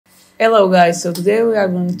Hello guys, so today we are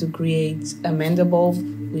going to create a Mandelbulb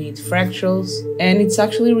with fractals, and it's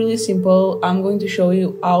actually really simple. I'm going to show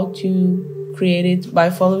you how to create it by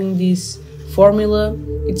following this formula.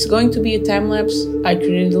 It's going to be a time-lapse. I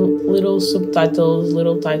created little subtitles,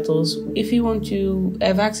 little titles. If you want to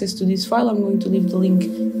have access to this file, I'm going to leave the link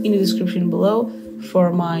in the description below.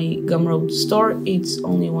 For my Gumroad store, it's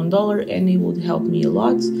only $1 and it would help me a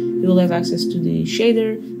lot. You will have access to the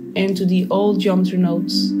shader and to the old geometry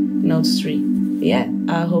notes tree. Yeah,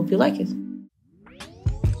 I hope you like it.